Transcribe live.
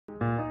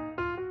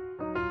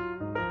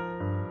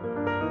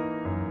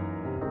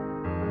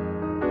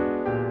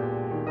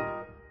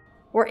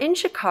We're in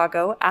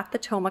Chicago at the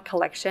Thoma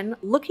Collection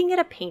looking at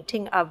a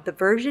painting of the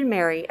Virgin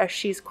Mary as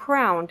she's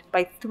crowned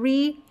by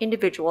three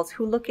individuals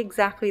who look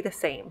exactly the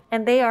same,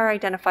 and they are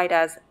identified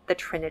as the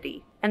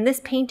Trinity. And this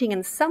painting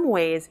in some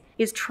ways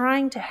is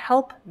trying to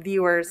help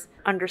viewers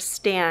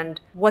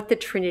understand what the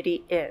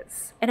Trinity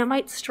is. And it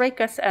might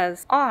strike us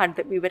as odd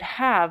that we would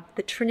have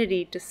the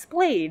Trinity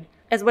displayed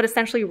as what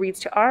essentially reads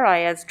to our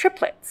eye as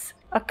triplets.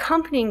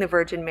 Accompanying the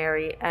Virgin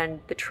Mary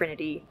and the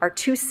Trinity are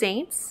two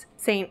saints,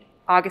 Saint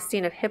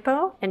Augustine of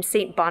Hippo and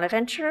Saint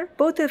Bonaventure,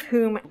 both of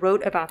whom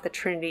wrote about the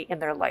Trinity in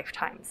their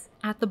lifetimes.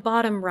 At the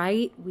bottom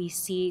right, we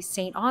see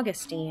Saint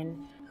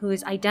Augustine, who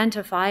is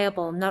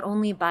identifiable not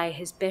only by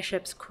his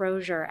bishop's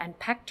crozier and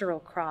pectoral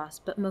cross,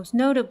 but most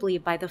notably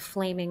by the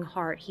flaming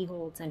heart he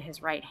holds in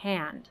his right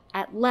hand.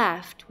 At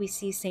left, we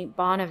see St.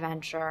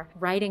 Bonaventure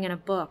writing in a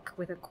book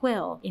with a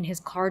quill in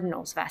his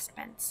cardinal's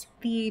vestments.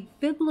 The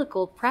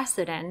biblical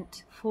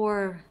precedent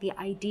for the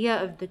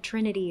idea of the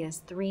Trinity as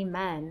three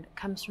men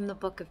comes from the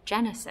book of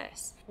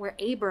Genesis, where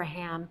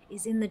Abraham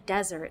is in the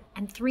desert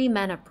and three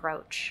men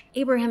approach.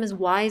 Abraham is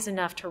wise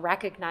enough to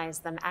recognize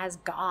them as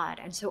God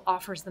and so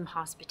offers them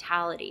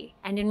hospitality.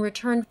 And in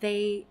return,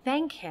 they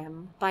thank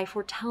him by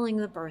foretelling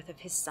the birth of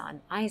his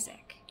son,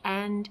 Isaac.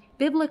 And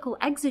biblical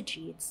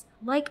exegetes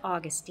like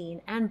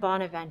Augustine and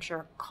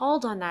Bonaventure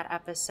called on that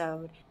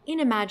episode in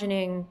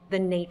imagining the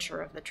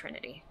nature of the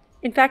Trinity.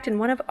 In fact, in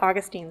one of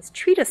Augustine's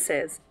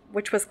treatises,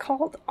 which was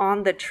called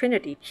On the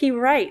Trinity, he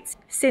writes,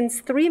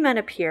 "Since three men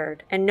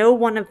appeared, and no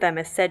one of them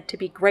is said to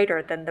be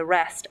greater than the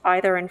rest,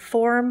 either in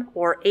form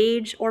or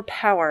age or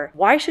power,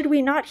 why should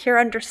we not here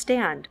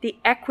understand the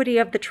equity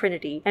of the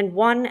Trinity and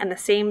one and the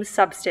same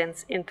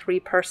substance in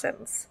three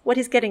persons?" What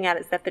he's getting at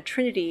is that the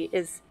Trinity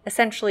is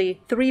essentially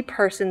three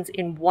persons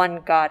in one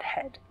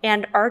Godhead.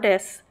 And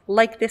artists,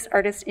 like this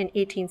artist in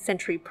 18th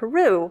century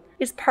Peru,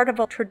 is part of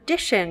a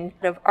tradition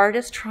of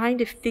artists trying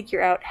to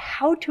figure out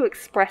how to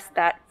express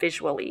that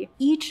visually.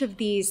 Each of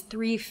these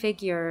three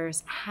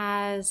figures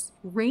has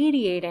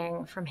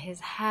radiating from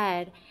his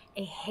head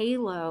a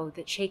halo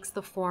that takes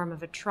the form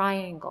of a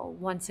triangle,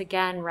 once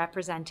again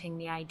representing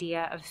the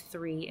idea of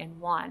three in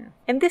one.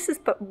 And this is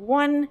but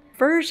one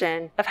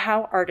version of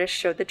how artists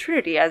show the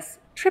Trinity as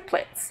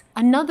triplets.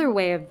 Another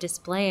way of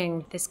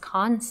displaying this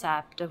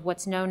concept of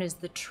what's known as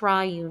the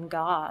triune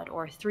God,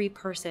 or three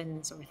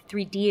persons or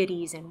three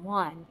deities in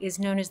one, is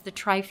known as the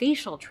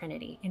trifacial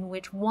Trinity, in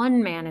which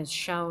one man is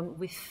shown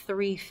with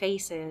three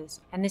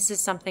faces. And this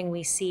is something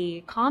we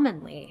see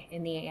commonly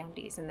in the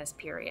Andes in this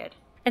period.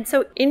 And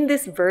so in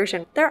this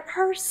version, there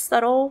are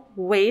subtle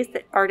ways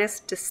that artists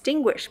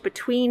distinguish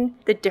between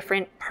the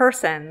different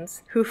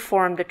persons who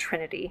form the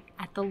Trinity.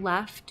 At the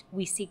left,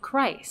 we see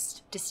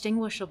Christ,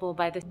 distinguishable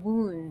by the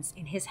wounds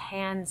in his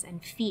hands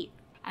and feet.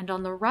 And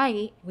on the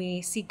right,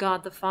 we see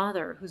God the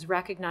Father, who's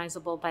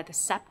recognizable by the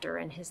scepter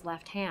in his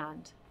left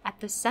hand.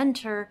 At the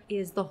center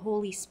is the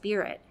Holy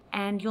Spirit,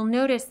 and you'll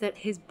notice that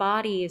his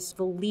body is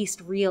the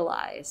least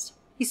realized.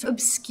 He's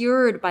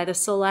obscured by the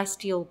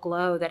celestial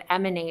glow that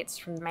emanates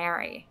from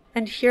Mary.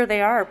 And here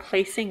they are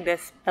placing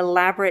this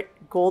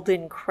elaborate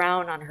golden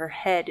crown on her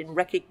head in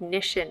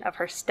recognition of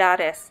her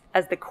status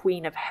as the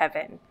Queen of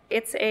Heaven.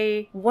 It's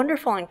a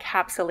wonderful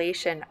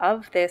encapsulation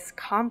of this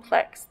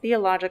complex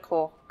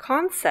theological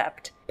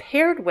concept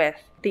paired with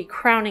the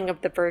crowning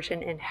of the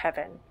Virgin in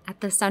heaven.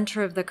 At the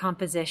center of the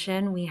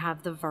composition, we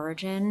have the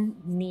Virgin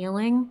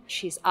kneeling.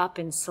 She's up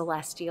in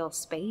celestial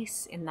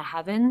space in the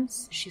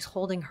heavens. She's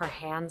holding her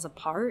hands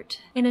apart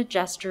in a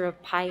gesture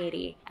of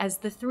piety as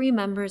the three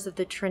members of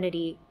the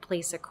Trinity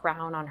place a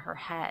crown on her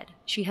head.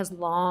 She has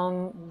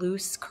long,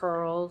 loose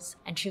curls,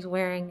 and she's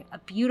wearing a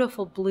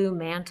beautiful blue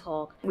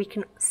mantle. We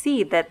can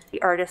see that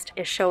the artist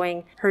is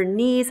showing her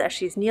knees as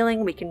she's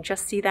kneeling. We can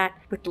just see that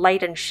with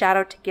light and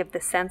shadow to give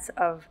the sense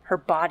of her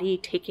body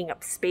taking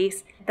up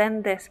space.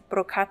 Then this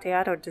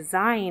brocateado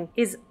design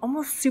is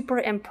almost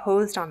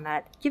superimposed on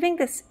that, giving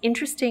this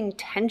interesting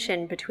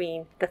tension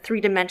between the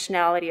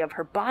three-dimensionality of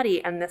her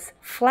body and this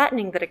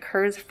flattening that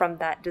occurs from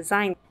that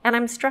design. And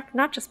I'm struck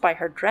not just by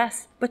her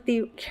dress, but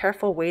the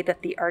careful way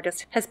that the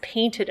artist has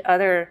painted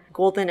other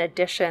golden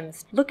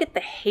additions. Look at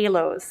the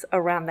halos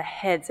around the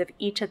heads of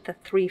each of the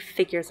three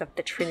figures of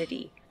the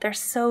Trinity. They're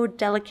so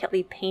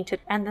delicately painted,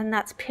 and then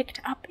that's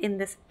picked up in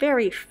this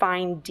very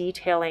fine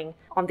detailing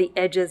on the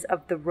edges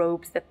of the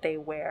robes that they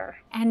wear.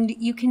 And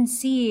you can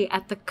see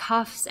at the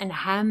cuffs and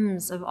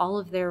hems of all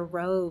of their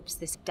robes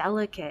this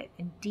delicate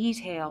and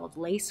detailed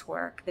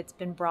lacework that's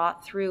been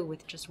brought through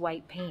with just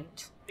white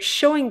paint.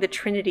 Showing the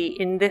Trinity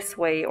in this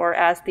way, or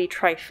as the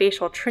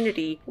trifacial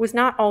Trinity, was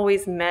not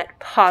always met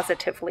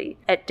positively.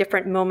 At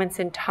different moments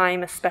in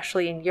time,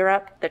 especially in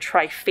Europe, the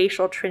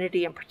trifacial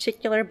Trinity in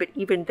particular, but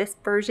even this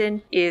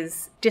version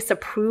is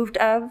disapproved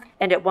of,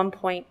 and at one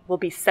point will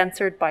be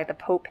censored by the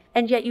Pope.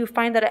 And yet you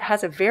find that it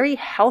has a very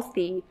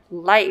healthy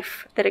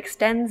life that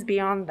extends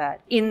beyond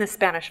that in the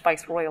Spanish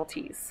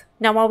viceroyalties.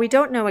 Now, while we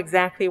don't know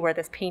exactly where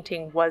this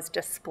painting was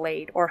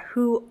displayed or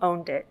who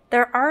owned it,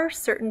 there are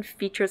certain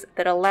features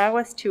that allow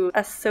us to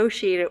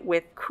associate it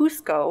with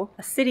Cusco,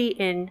 a city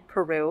in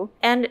Peru,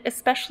 and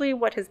especially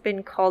what has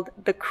been called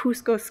the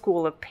Cusco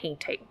school of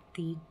painting.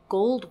 The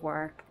gold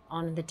work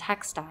on the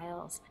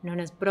textiles, known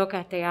as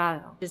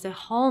brocateado, is a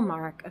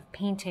hallmark of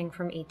painting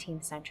from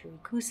 18th century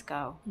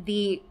Cusco.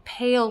 The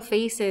pale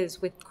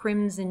faces with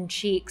crimson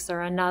cheeks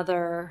are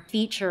another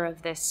feature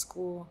of this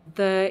school.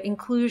 The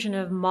inclusion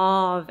of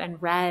mauve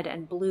and red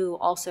and blue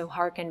also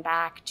harken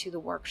back to the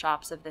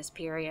workshops of this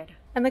period.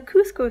 And the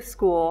Cusco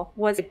school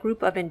was a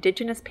group of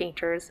indigenous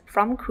painters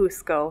from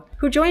Cusco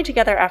who joined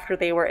together after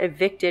they were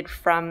evicted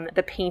from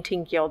the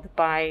painting guild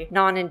by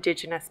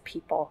non-indigenous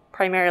people,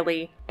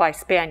 primarily by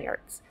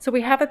Spaniards. So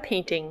we have a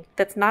painting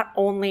that's not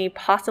only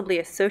possibly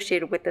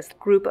associated with this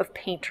group of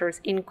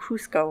painters in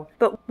Cusco,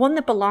 but one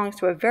that belongs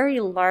to a very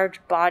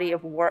large body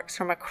of works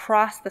from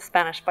across the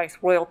Spanish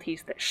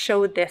viceroyalties that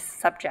show this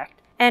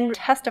subject, and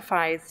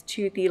testifies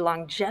to the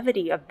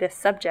longevity of this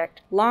subject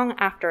long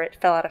after it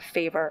fell out of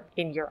favor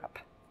in Europe.